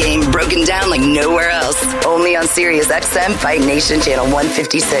fight game broken down like nowhere else. Only on SiriusXM Fight Nation Channel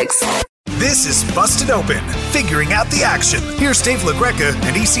 156. This is Busted Open, Figuring Out the Action. Here's Dave LaGreca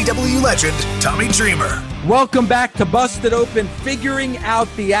and ECW legend Tommy Dreamer. Welcome back to Busted Open, Figuring Out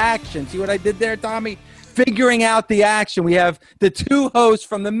the Action. See what I did there, Tommy? Figuring Out the Action. We have the 2 hosts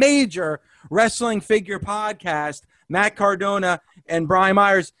from the major wrestling figure podcast, Matt Cardona and Brian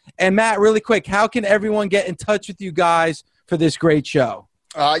Myers. And Matt, really quick, how can everyone get in touch with you guys for this great show?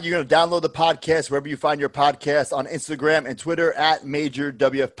 You're going to download the podcast wherever you find your podcast, on Instagram and Twitter at Major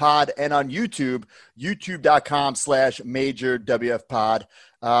WF Pod, and on YouTube, youtube.com/Major WF Pod.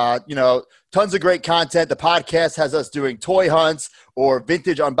 Tons of great content. The podcast has us doing toy hunts or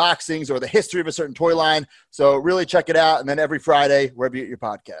vintage unboxings or the history of a certain toy line. So really check it out. And then every Friday, wherever you get your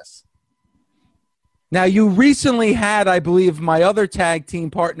podcasts. Now, you recently had, I believe, my other tag team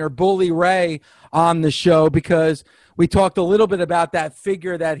partner, Bully Ray, on the show because we talked a little bit about that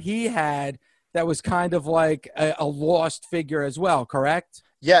figure that he had that was kind of like a lost figure as well, correct?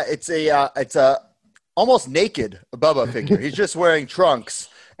 Yeah, it's a almost naked Bubba figure. He's just wearing trunks.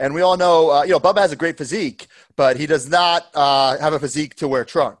 And we all know, Bubba has a great physique, but he does not have a physique to wear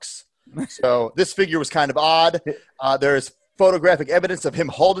trunks. So this figure was kind of odd. There's photographic evidence of him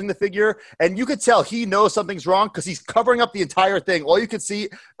holding the figure, and you could tell he knows something's wrong because he's covering up the entire thing. All you can see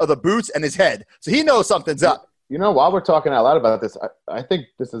are the boots and his head. So he knows something's up. While we're talking out loud about this, I think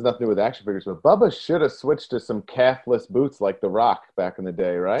this has nothing to do with action figures, but Bubba should have switched to some calfless boots like The Rock back in the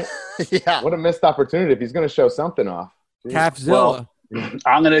day, right? Yeah. What a missed opportunity if he's going to show something off. Calfzilla. Well,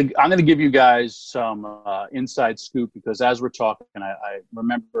 I'm gonna give you guys some inside scoop because as we're talking, I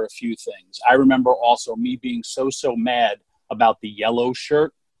remember a few things. I remember also me being so mad about the yellow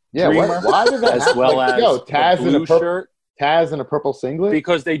shirt. Yeah, why did that as happen? well as Taz the blue shirt? Taz in a purple singlet?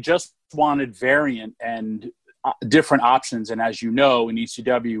 Because they just wanted variant and different options. And as you know, in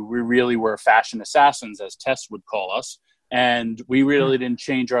ECW, we really were fashion assassins, as Tess would call us. And we really didn't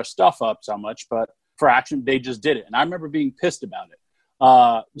change our stuff up so much, but for action, they just did it. And I remember being pissed about it.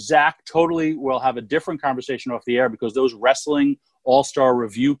 Zach totally will have a different conversation off the air because those Wrestling All-Star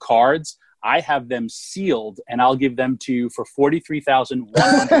Review cards, I have them sealed, and I'll give them to you for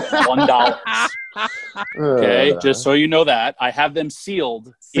 $43,101. Okay, just so you know that. I have them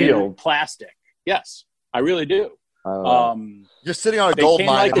sealed in plastic. Yes, I really do. You're sitting on a gold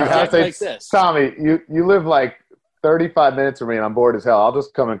mine. Like this. Tommy, you live like 35 minutes from me, and I'm bored as hell. I'll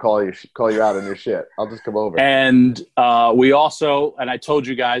just come and call you out on your shit. I'll just come over. And we also, and I told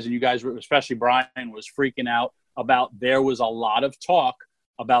you guys, and you guys, especially Brian, was freaking out about there was a lot of talk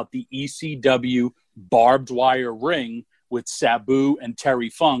about the ECW barbed wire ring with Sabu and Terry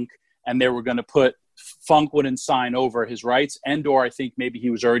Funk, and they were going to put Funk wouldn't sign over his rights, or I think maybe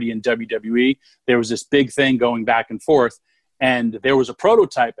he was already in WWE. There was this big thing going back and forth, and there was a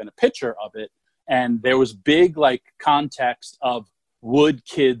prototype and a picture of it, and there was big context of would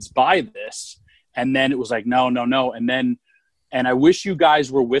kids buy this, and then it was like no, and I wish you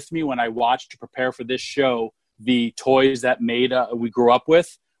guys were with me when I watched to prepare for this show the toys that we grew up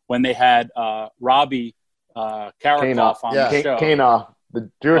with when they had Robbie Karakoff on the show. Kanoff, the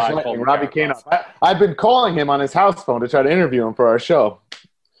Jewish Lightning, Robbie Kanoff. I've been calling him on his house phone to try to interview him for our show.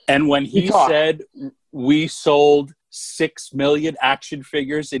 And when he said we sold 6 million action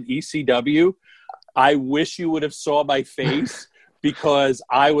figures in ECW, I wish you would have saw my face because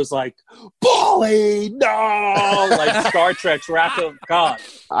I was like, Bully, no! Like Star Trek's Wrath of Khan.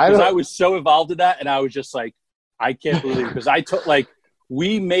 Because I was so involved in that, and I was just like, I can't believe it. Because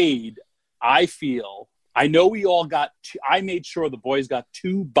we made, I feel, I know we all got, I made sure the boys got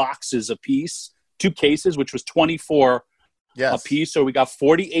 2 boxes apiece, 2 cases, which was 24 apiece. So we got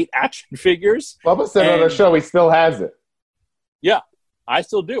 48 action figures. Bubba said on our show he still has it. Yeah, I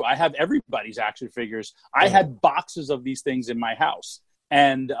still do. I have everybody's action figures. I had boxes of these things in my house.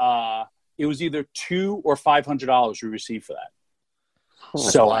 And it was either $200 or $500 we received for that.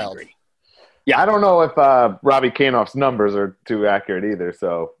 So angry. Yeah, I don't know if Robbie Kanoff's numbers are too accurate either.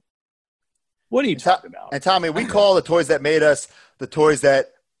 So, what are you talking about? And Tommy, we call the toys that made us the toys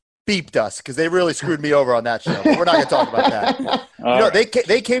that beeped us because they really screwed me over on that show. But we're not going to talk about that.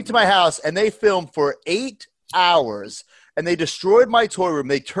 They came to my house and they filmed for 8 hours. And they destroyed my toy room.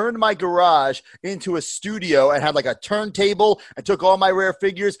 They turned my garage into a studio and had like a turntable and took all my rare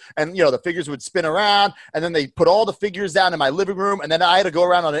figures. And, the figures would spin around. And then they put all the figures down in my living room. And then I had to go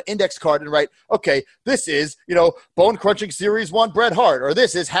around on an index card and write, okay, this is, Bone Crunching Series 1 Bret Hart. Or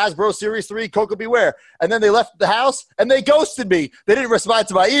this is Hasbro Series 3 Coco Beware. And then they left the house and they ghosted me. They didn't respond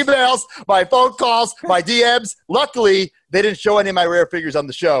to my emails, my phone calls, my DMs. Luckily, they didn't show any of my rare figures on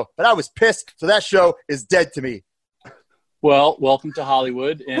the show. But I was pissed. So that show is dead to me. Well, welcome to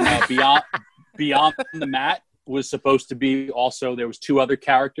Hollywood. And Beyond the Mat was supposed to be also, there was 2 other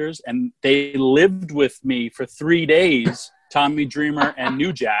characters, and they lived with me for 3 days, Tommy Dreamer and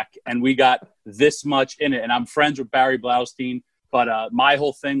New Jack, and we got this much in it. And I'm friends with Barry Blaustein, but my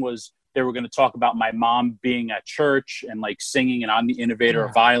whole thing was they were going to talk about my mom being at church and singing and I'm the innovator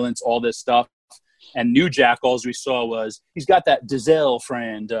of violence, all this stuff. And New Jack, all we saw was he's got that Dizelle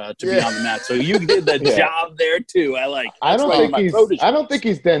friend to be on the mat. So you did the job there too. I don't think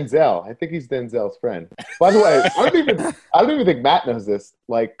he's Denzel. I think he's Denzel's friend. By the way, I don't even think Matt knows this.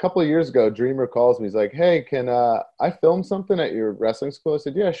 Like a couple of years ago, Dreamer calls me. He's like, "Hey, can I film something at your wrestling school?" I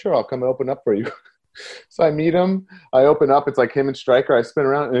said, "Yeah, sure. I'll come and open up for you." So I meet him. I open up. It's like him and Stryker. I spin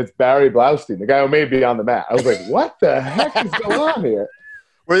around, and it's Barry Blaustein, the guy who made me on the mat. I was like, "What the heck is going on here?"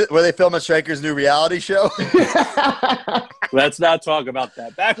 Were they filming Stryker's new reality show? Let's not talk about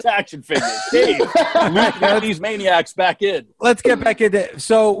that. Back to action figures. Dave, loop these maniacs back in. Let's get back into.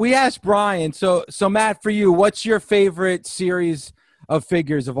 So we asked Brian. So Matt, for you, what's your favorite series of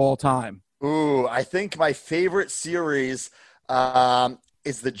figures of all time? Ooh, I think my favorite series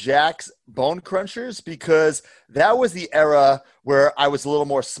is the Jakks Bone Crunchers, because that was the era where I was a little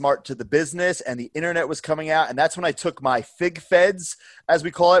more smart to the business and the internet was coming out. And that's when I took my fig feds, as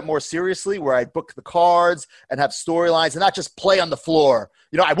we call it, more seriously, where I'd book the cards and have storylines and not just play on the floor.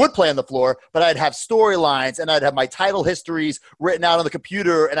 You know, I would play on the floor, but I'd have storylines and I'd have my title histories written out on the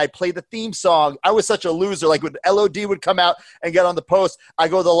computer and I'd play the theme song. I was such a loser. Like when LOD would come out and get on the post, I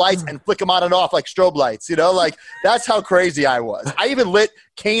go to the lights and flick them on and off like strobe lights, you know, like that's how crazy I was. I even lit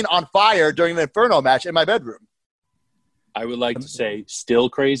Kane on fire during an Inferno match in my bedroom. I would like to say still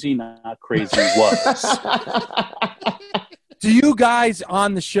crazy, not crazy was. Do you guys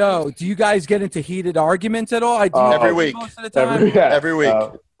on the show, do you guys get into heated arguments at all? Every week. Most of the time? Every week.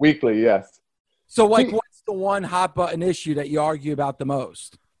 Weekly, yes. So, like, what's the one hot button issue that you argue about the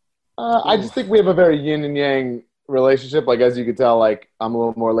most? I just think we have a very yin and yang relationship. Like, as you can tell, like, I'm a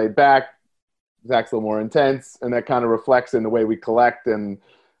little more laid back. Zach's a little more intense. And that kind of reflects in the way we collect and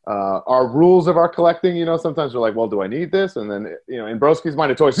our rules of our collecting. You know, sometimes we're like, well, do I need this? And then, you know, in Broski's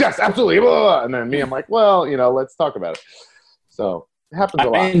mind of toys, yes, absolutely. Blah, blah, blah. And then me, I'm like, well, you know, let's talk about it. So it happens a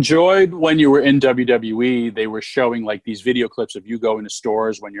lot. I enjoyed when you were in WWE, they were showing like these video clips of you going to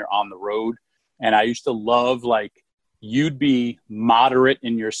stores when you're on the road. And I used to love, like, you'd be moderate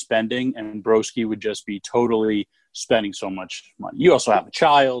in your spending and Broski would just be totally spending so much money. You also have a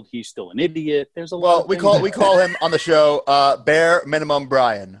child. He's still an idiot. There's a lot. Well, we call him on the show Bare Minimum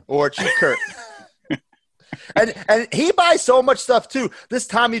Brian or Chief Kurt. And he buys so much stuff too. This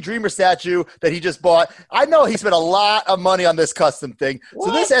Tommy Dreamer statue that he just bought, I know he spent a lot of money on this custom thing. What?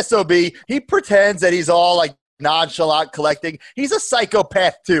 So this SOB, he pretends that he's all like nonchalant collecting. He's a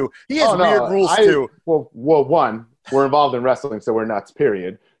psychopath too. He has weird rules too. Well, one, we're involved in wrestling, so we're nuts,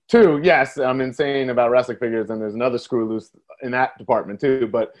 period. Two, yes, I'm insane about wrestling figures, and there's another screw loose in that department too,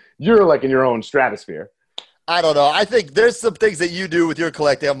 but you're like in your own stratosphere. I don't know. I think there's some things that you do with your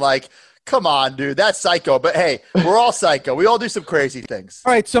collecting. I'm like, come on, dude, that's psycho. But hey, we're all psycho. We all do some crazy things.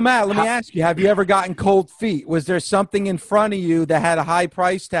 All right, so Matt, let me ask you, have you ever gotten cold feet? Was there something in front of you that had a high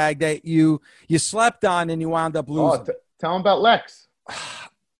price tag that you slept on and you wound up losing? Oh, tell him about Lex.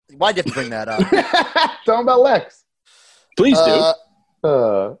 Why'd you have to bring that up? Tell him about Lex. Please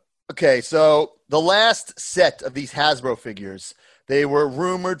do. Okay, so the last set of these Hasbro figures, they were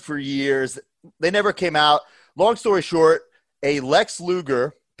rumored for years. They never came out. Long story short, a Lex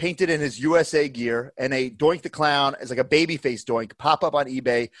Luger painted in his USA gear and a Doink the Clown as like a babyface Doink pop up on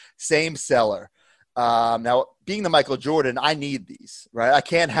eBay, same seller. Now, being the Michael Jordan, I need these, right? I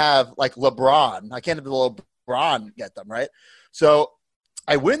can't have like LeBron. I can't have the LeBron get them, right? So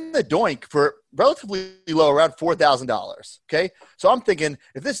I win the Doink for relatively low, around $4,000. Okay. So I'm thinking,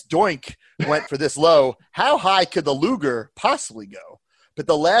 if this Doink went for this low, how high could the Luger possibly go? But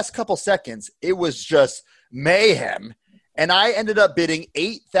the last couple seconds, it was just mayhem. And I ended up bidding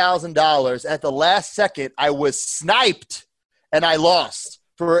 $8,000. At the last second, I was sniped and I lost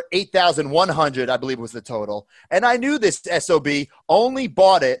for $8,100, I believe was the total. And I knew this SOB only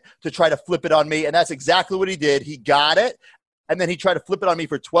bought it to try to flip it on me. And that's exactly what he did. He got it. And then he tried to flip it on me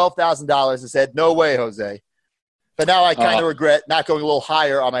for $12,000 and said, no way, Jose. But now I kind of regret not going a little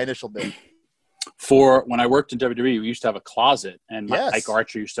higher on my initial bid. For when I worked in WWE, we used to have a closet. And Mike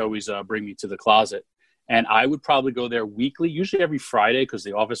Archer used to always bring me to the closet. And I would probably go there weekly, usually every Friday because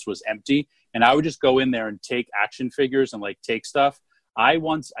the office was empty. And I would just go in there and take action figures and like take stuff. I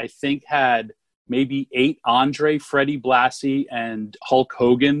once, I think, had maybe 8 Andre, Freddie Blassie, and Hulk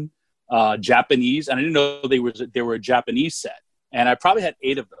Hogan Japanese, and I didn't know they were a Japanese set. And I probably had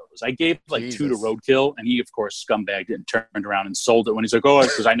 8 of those. I gave like Jesus. 2 to Roadkill, and he, of course, scumbagged it and turned around and sold it when he's like, oh,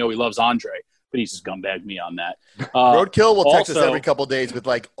 because I know he loves Andre. But he scumbagged me on that. Roadkill will text us every couple of days with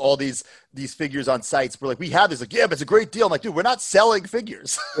like all these figures on sites. We're like, we have this. Like, yeah, but it's a great deal. I'm like, dude, we're not selling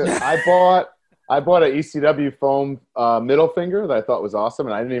figures. I bought an ECW foam middle finger that I thought was awesome,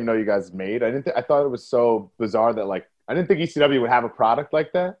 and I didn't even know you guys made. I thought it was so bizarre that like I didn't think ECW would have a product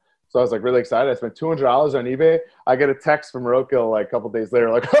like that. So I was like really excited. I spent $200 on eBay. I get a text from Roadkill like a couple days later,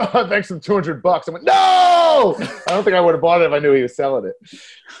 like, oh, thanks for $200. I'm like, no! I don't think I would have bought it if I knew he was selling it.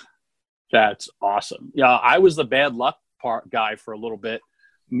 That's awesome. Yeah, I was the bad luck guy for a little bit.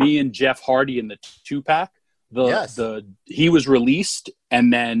 Me and Jeff Hardy in the 2-pack. He was released,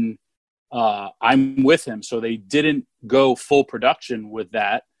 and then I'm with him. So they didn't go full production with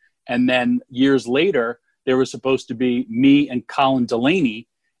that. And then years later, there was supposed to be me and Colin Delaney.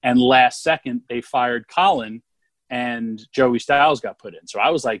 And last second, they fired Colin, and Joey Styles got put in. So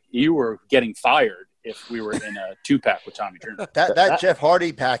I was like, you were getting fired if we were in a 2-pack with Tommy Dreamer. That Jeff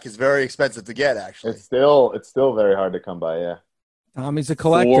Hardy pack is very expensive to get, actually. It's still very hard to come by, yeah. Tommy's a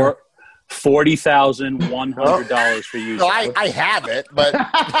collector. $40,100 for you. No, I have it, but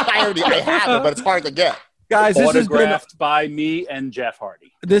I have it, but it's hard to get. Guys, this has been autographed by me and Jeff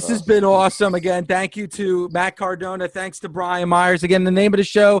Hardy. This has been awesome. Again, thank you to Matt Cardona. Thanks to Brian Myers. Again, the name of the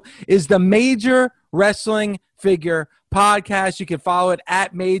show is the Major Wrestling Figure Podcast. You can follow it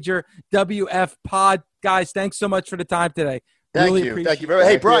at Major WF Pod. Guys, thanks so much for the time today. Thank you very much.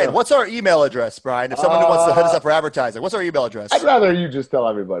 Hey, Brian, what's our email address, Brian? If someone wants to hit us up for advertising, what's our email address? I'd rather you just tell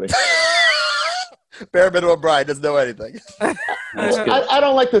everybody. Bare minimum Brian doesn't know anything. I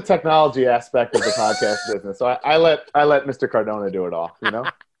don't like the technology aspect of the podcast business, so I let Mr. Cardona do it all, you know?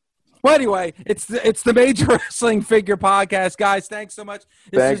 Well, anyway, it's the Major Wrestling Figure Podcast. Guys, thanks so much.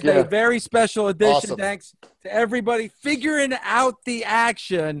 This is a very special edition. Awesome. Thanks to everybody figuring out the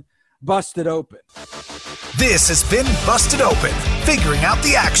action. Busted Open. This has been Busted Open, figuring out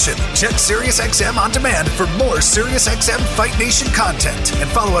the action. Check SiriusXM On Demand for more SiriusXM Fight Nation content and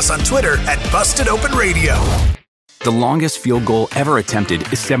follow us on Twitter at Busted Open Radio. The longest field goal ever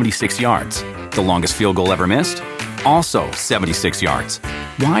attempted is 76 yards. The longest field goal ever missed? Also 76 yards.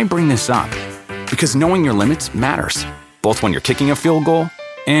 Why bring this up? Because knowing your limits matters, both when you're kicking a field goal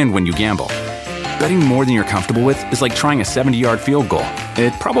and when you gamble. Betting more than you're comfortable with is like trying a 70-yard field goal.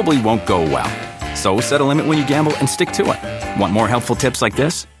 It probably won't go well. So set a limit when you gamble and stick to it. Want more helpful tips like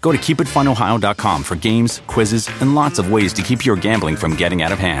this? Go to keepitfunohio.com for games, quizzes, and lots of ways to keep your gambling from getting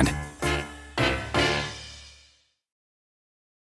out of hand.